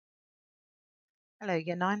Hello,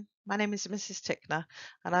 Year 9. My name is Mrs. Tickner,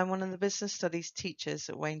 and I'm one of the Business Studies teachers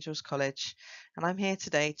at Wangels College. And I'm here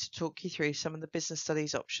today to talk you through some of the business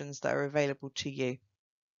studies options that are available to you.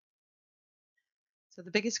 So,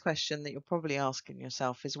 the biggest question that you're probably asking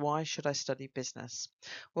yourself is, why should I study business?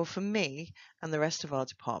 Well, for me and the rest of our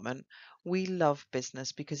department, we love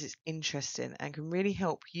business because it's interesting and can really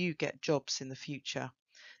help you get jobs in the future.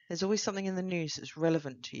 There's always something in the news that's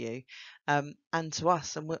relevant to you and to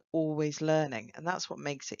us, and we're always learning. And that's what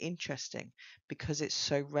makes it interesting because it's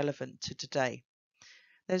so relevant to today.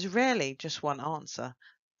 There's rarely just one answer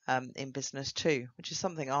in business, too, which is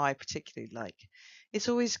something I particularly like. It's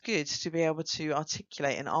always good to be able to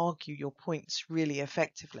articulate and argue your points really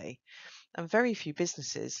effectively. And very few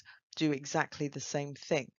businesses do exactly the same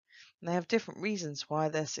thing. And they have different reasons why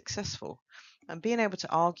they're successful. And being able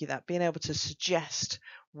to argue that, being able to suggest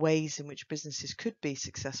ways in which businesses could be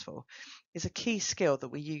successful is a key skill that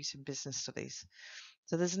we use in business studies.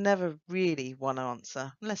 So there's never really one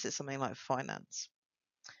answer, unless it's something like finance.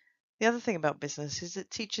 The other thing about business is it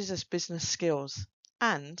teaches us business skills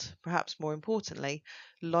and, perhaps more importantly,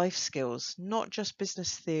 life skills, not just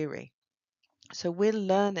business theory. So we're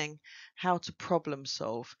learning how to problem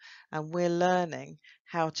solve, and we're learning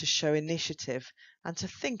how to show initiative and to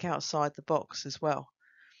think outside the box as well.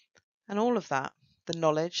 And all of that, the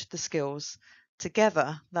knowledge, the skills,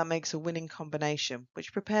 together, that makes a winning combination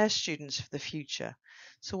which prepares students for the future.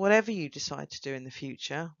 So whatever you decide to do in the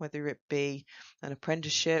future, whether it be an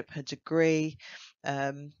apprenticeship, a degree,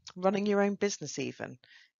 running your own business even,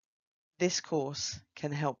 this course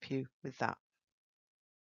can help you with that.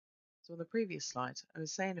 So on the previous slide, I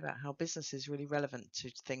was saying about how business is really relevant to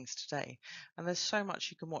things today, and there's so much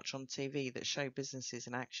you can watch on TV that show businesses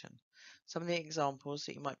in action. Some of the examples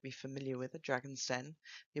that you might be familiar with are Dragon's Den,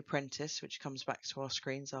 The Apprentice, which comes back to our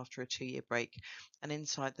screens after a 2-year break, and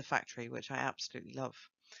Inside the Factory, which I absolutely love.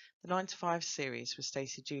 The 9 to 5 series with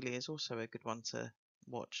Stacey Dooley is also a good one to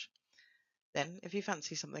watch. Then, if you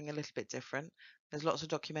fancy something a little bit different, there's lots of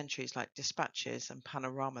documentaries like Dispatches and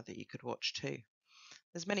Panorama that you could watch too.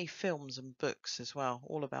 There's many films and books as well,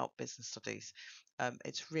 all about business studies.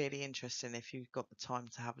 It's really interesting if you've got the time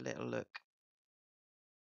to have a little look.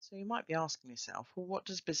 So you might be asking yourself, well, what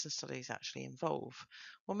does business studies actually involve?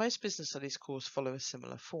 Well, most business studies courses follow a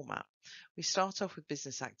similar format. We start off with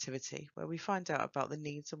business activity, where we find out about the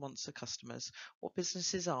needs and wants of customers, what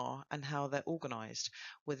businesses are and how they're organised,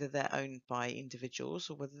 whether they're owned by individuals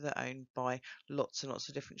or whether they're owned by lots and lots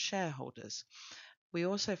of different shareholders. We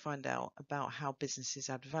also find out about how businesses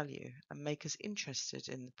add value and make us interested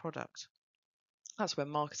in the product. That's where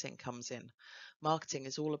marketing comes in. Marketing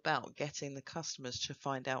is all about getting the customers to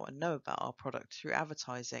find out and know about our product through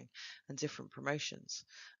advertising and different promotions,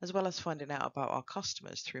 as well as finding out about our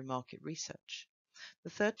customers through market research.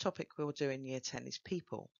 The third topic we'll do in Year 10 is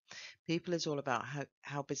people. People is all about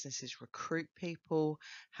how businesses recruit people,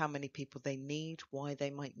 how many people they need, why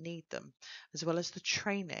they might need them, as well as the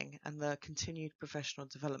training and the continued professional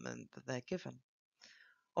development that they're given.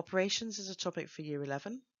 Operations is a topic for Year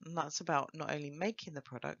 11, and that's about not only making the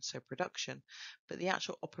product, so production, but the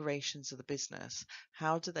actual operations of the business.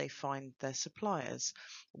 How do they find their suppliers?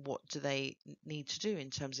 What do they need to do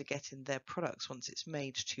in terms of getting their products once it's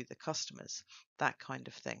made to the customers? That kind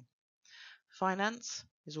of thing. Finance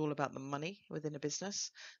is all about the money within a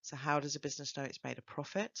business. So, how does a business know it's made a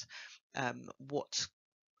profit? What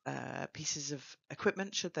pieces of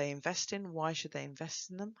equipment should they invest in? Why should they invest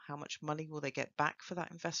in them? How much money will they get back for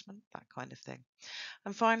that investment? That kind of thing.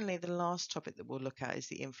 And finally, the last topic that we'll look at is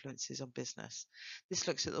the influences on business. This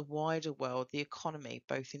looks at the wider world, the economy,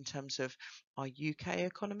 both in terms of our UK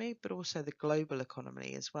economy, but also the global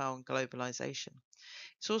economy as well, and globalization.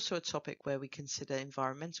 It's also a topic where we consider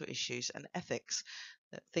environmental issues and ethics,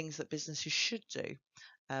 things that businesses should do,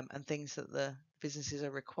 and things that the businesses are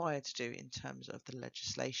required to do in terms of the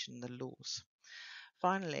legislation, the laws.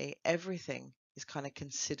 Finally, everything is kind of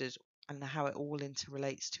considered and how it all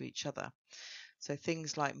interrelates to each other. So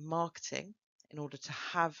things like marketing, in order to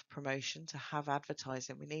have promotion, to have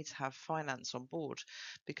advertising, we need to have finance on board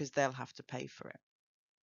because they'll have to pay for it.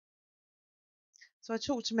 So I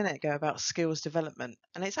talked a minute ago about skills development,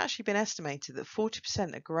 and it's actually been estimated that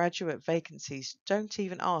 40% of graduate vacancies don't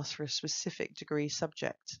even ask for a specific degree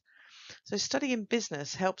subject. So studying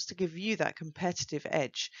business helps to give you that competitive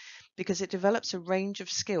edge because it develops a range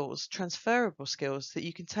of skills, transferable skills that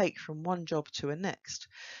you can take from one job to a next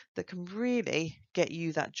that can really get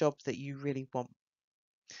you that job that you really want.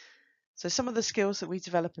 So some of the skills that we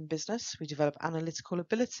develop in business, we develop analytical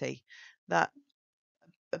ability, that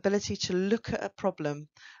ability to look at a problem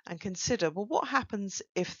and consider, well, what happens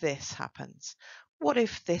if this happens? What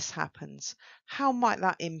if this happens? How might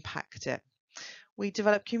that impact it? We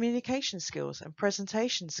develop communication skills and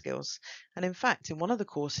presentation skills. And in fact, in one of the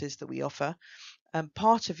courses that we offer,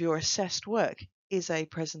 part of your assessed work is a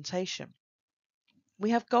presentation.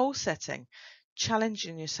 We have goal setting,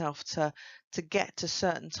 challenging yourself to get to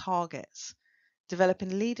certain targets,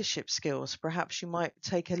 developing leadership skills. Perhaps you might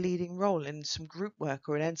take a leading role in some group work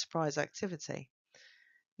or an enterprise activity.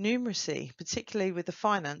 Numeracy, particularly with the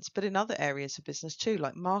finance, but in other areas of business too,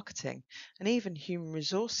 like marketing and even human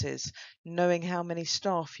resources, knowing how many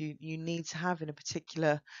staff you need to have in a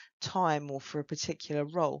particular time or for a particular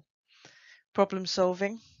role. Problem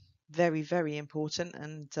solving, very, very important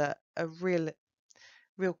and a real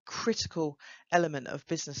critical element of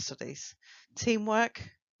business studies. Teamwork,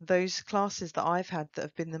 those classes that I've had that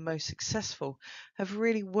have been the most successful have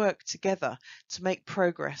really worked together to make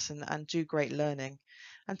progress and do great learning.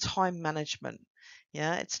 And time management.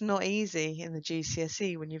 Yeah, it's not easy in the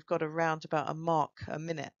GCSE when you've got around about a mark a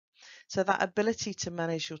minute. So that ability to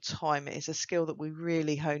manage your time is a skill that we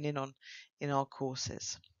really hone in on in our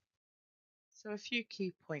courses. So a few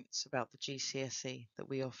key points about the GCSE that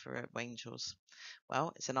we offer at Wangels.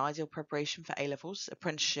 Well, it's an ideal preparation for A-levels,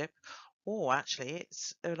 apprenticeship, or actually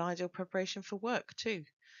it's an ideal preparation for work too.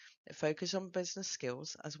 It focuses on business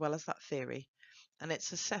skills as well as that theory, and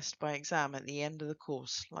it's assessed by exam at the end of the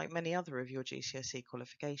course, like many other of your GCSE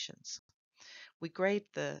qualifications. We grade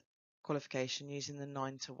the qualification using the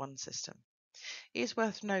 9-to-1 system. It is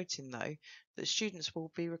worth noting, though, that students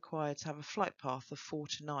will be required to have a flight path of 4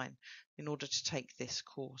 to 9 in order to take this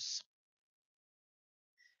course.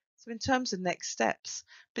 So in terms of next steps,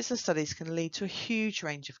 business studies can lead to a huge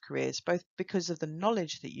range of careers, both because of the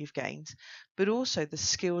knowledge that you've gained, but also the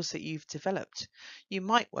skills that you've developed. You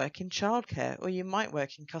might work in childcare or you might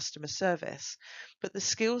work in customer service, but the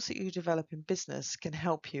skills that you develop in business can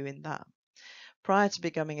help you in that. Prior to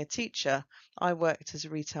becoming a teacher, I worked as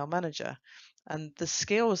a retail manager, and the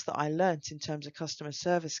skills that I learnt in terms of customer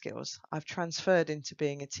service skills, I've transferred into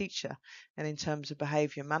being a teacher and in terms of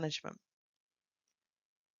behaviour management.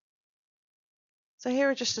 So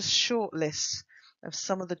here are just a short list of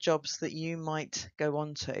some of the jobs that you might go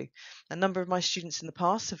on to. A number of my students in the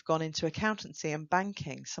past have gone into accountancy and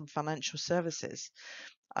banking, some financial services.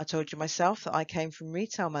 I told you myself that I came from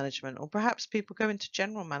retail management, or perhaps people go into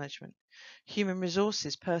general management, human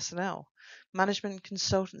resources, personnel, management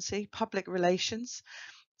consultancy, public relations,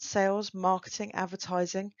 sales, marketing,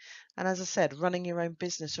 advertising, and as I said, running your own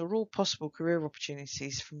business are all possible career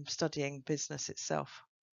opportunities from studying business itself.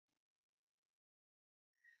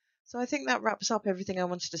 So I think that wraps up everything I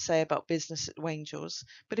wanted to say about business at Wangels.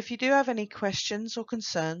 But if you do have any questions or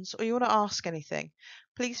concerns, or you want to ask anything,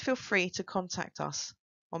 please feel free to contact us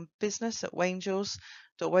on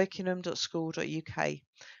business@wangels.wokingham.school.uk.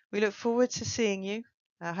 We look forward to seeing you,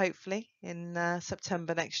 hopefully, in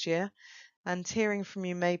September next year and hearing from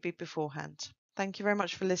you maybe beforehand. Thank you very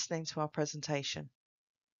much for listening to our presentation.